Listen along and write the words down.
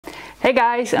Hey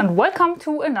guys, and welcome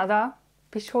to another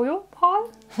Bishoujos haul.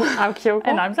 I'm Kyoko.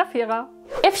 And I'm Zafira.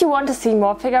 If you want to see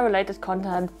more figure-related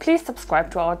content, please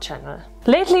subscribe to our channel.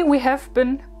 Lately we have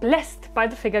been blessed by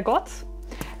the figure gods,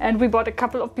 and we bought a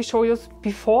couple of Bishoujos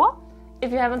before.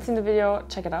 If you haven't seen the video,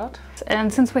 check it out.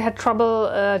 And since we had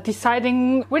trouble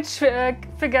deciding which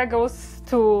figure goes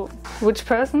to which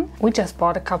person, we just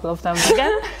bought a couple of them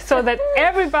again, so that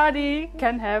everybody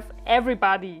can have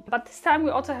everybody. But this time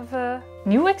we also have a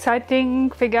new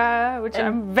exciting figure, which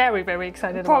I'm very, very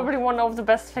excited about. Probably one of the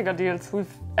best figure deals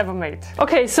we've ever made.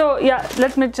 Okay, so yeah,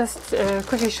 let me just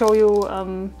quickly show you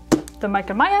the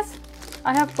Michael Myers.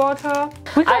 I have bought her.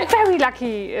 We got very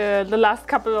lucky the last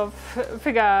couple of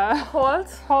figure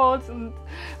hauls and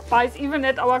buys. Even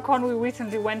at our con we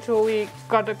recently went to, we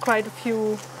got quite a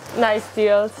few nice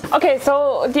deals. Okay,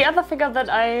 so the other figure that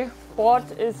I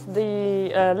bought is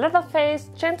the Leatherface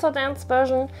Chainsaw Dance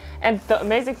version, and the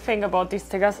amazing thing about these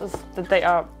figures is that they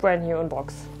are brand new in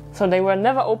box. So they were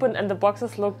never opened and the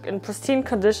boxes look in pristine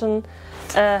condition.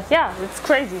 Yeah, it's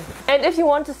crazy. And if you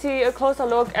want to see a closer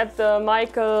look at the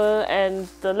Michael and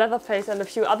the Leatherface and a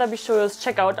few other Bishoujos,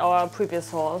 check out our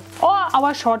previous haul. or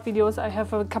our short videos. I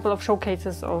have a couple of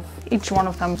showcases of each one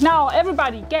of them. Now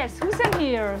everybody guess who's in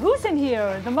here? Who's in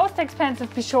here? The most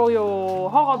expensive Bishoujo,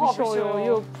 horror Bishoujo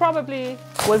you probably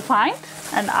will find.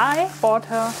 And I bought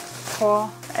her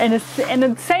for an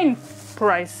insane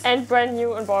price. And brand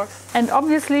new in box. And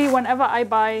obviously whenever I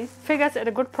buy figures at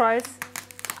a good price,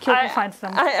 Kyoko finds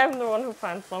them. I am the one who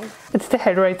finds them. It's the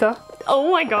Hellraiser.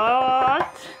 Oh my god!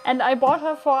 And I bought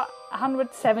her for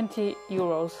 170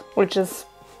 euros, which is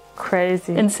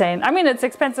Crazy. insane. I mean, it's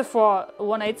expensive for a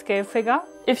 1/8 scale figure.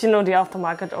 If you know the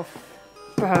aftermarket of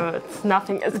her, it's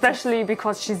nothing, especially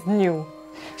because she's new.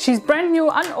 She's brand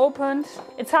new, unopened.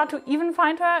 It's hard to even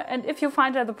find her, and if you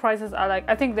find her, the prices are like,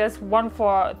 I think there's one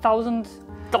for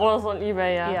 $1,000 on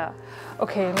eBay, yeah. Yeah.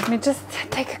 Okay, let me just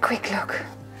take a quick look.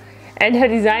 And her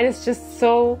design is just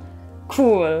so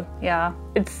cool. Yeah.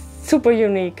 It's super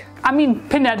unique. I mean,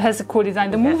 Pinhead has a cool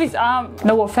design. The movies are,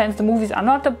 no offense, the movies are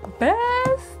not the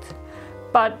best,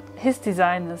 but his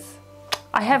design is...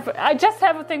 I just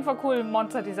have a thing for cool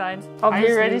monster designs. Obviously.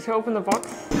 Are you ready to open the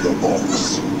box? The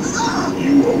box.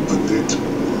 You opened it.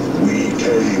 We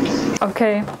came.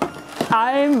 Okay.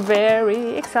 I'm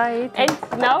very excited. And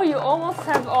now you almost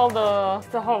have all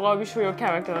the horror Bishoujo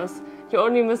characters. You're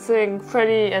only missing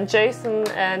Freddy and Jason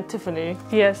and Tiffany.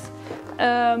 Yes.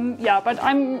 Yeah, but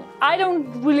I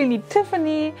don't really need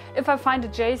Tiffany. If I find a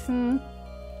Jason,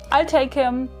 I'll take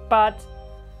him. But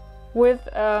with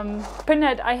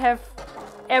Pinhead, I have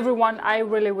everyone I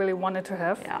really, really wanted to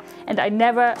have. Yeah. And I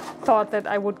never thought that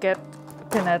I would get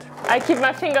Pinhead. I keep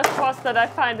my fingers crossed that I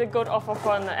find a good offer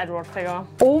for an Edward figure.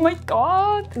 Oh my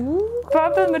god! Ooh.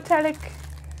 Purple metallic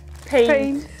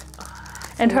paint.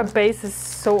 And her base is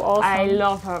so awesome. I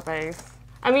love her base.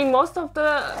 I mean, most of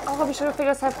the horror Bishoujo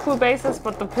figures have cool bases,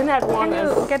 but the Pinhead one Can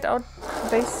is... you get out the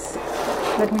base?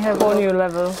 Let me have a a new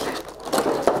level.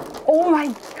 Oh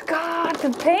my god, the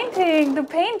painting! The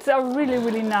paints are really,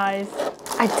 really nice.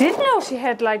 I didn't know she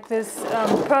had like this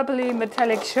purpley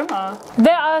metallic shimmer.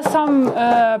 There are some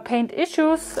paint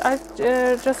issues I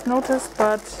just noticed,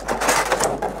 but...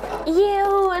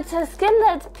 Ew, it's her skin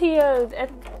that's peeled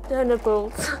at the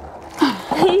nipples.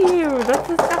 Ew, that's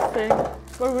disgusting.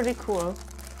 But really cool.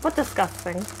 But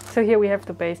disgusting. So here we have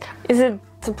the base. Is it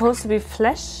supposed to be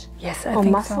flesh? Yes, I or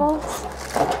think muscles?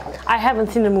 I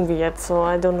haven't seen the movie yet, so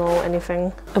I don't know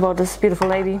anything about this beautiful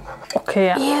lady. Okay.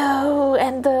 Yeah. Ew,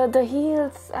 and the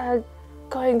heels are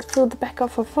going through the back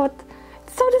of her foot.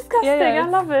 It's so disgusting, Yeah, I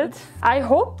love it. I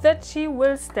hope that she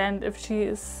will stand if she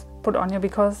is put on here,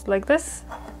 because like this,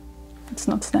 it's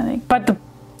not standing. But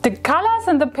the colors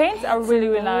and the paints are really,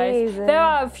 really nice. There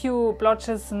are a few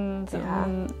blotches and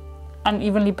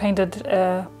unevenly painted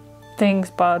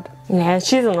things, but... Yeah,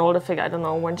 she's an older figure. I don't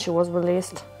know when she was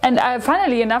released. And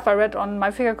funnily enough, I read on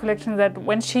my figure collection that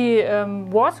when she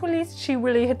was released, she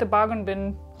really hit the bargain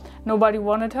bin. Nobody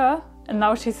wanted her, and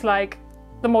now she's like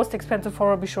the most expensive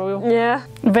horror Bishoujo. Yeah.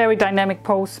 Very dynamic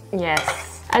pose.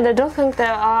 Yes. And I don't think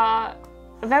there are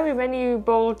very many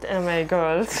bold anime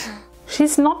girls.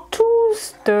 She's not too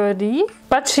sturdy,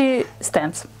 but she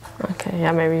stands. Okay,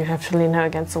 yeah, maybe you have to lean her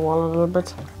against the wall a little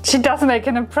bit. She does make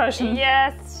an impression.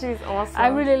 Yes, she's awesome. I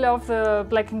really love the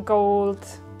black and gold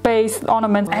base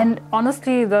ornaments. And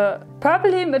honestly, the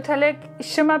purpley metallic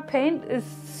shimmer paint is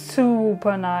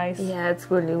super nice. Yeah, it's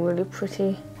really, really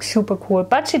pretty. Super cool.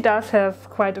 But she does have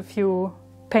quite a few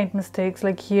paint mistakes,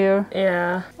 like here.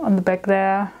 Yeah. On the back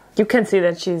there. You can see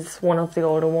that she's one of the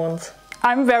older ones.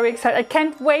 I'm very excited. I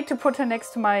can't wait to put her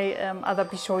next to my other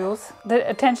Bishoujos. The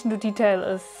attention to detail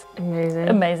is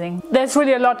amazing. There's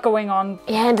really a lot going on.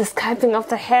 Yeah, and the sculpting of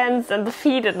the hands and the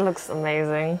feet, it looks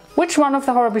amazing. Which one of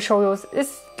the horror Bishoujos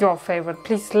is your favorite?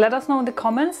 Please let us know in the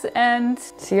comments and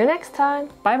see you next time.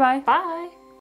 Bye bye. Bye.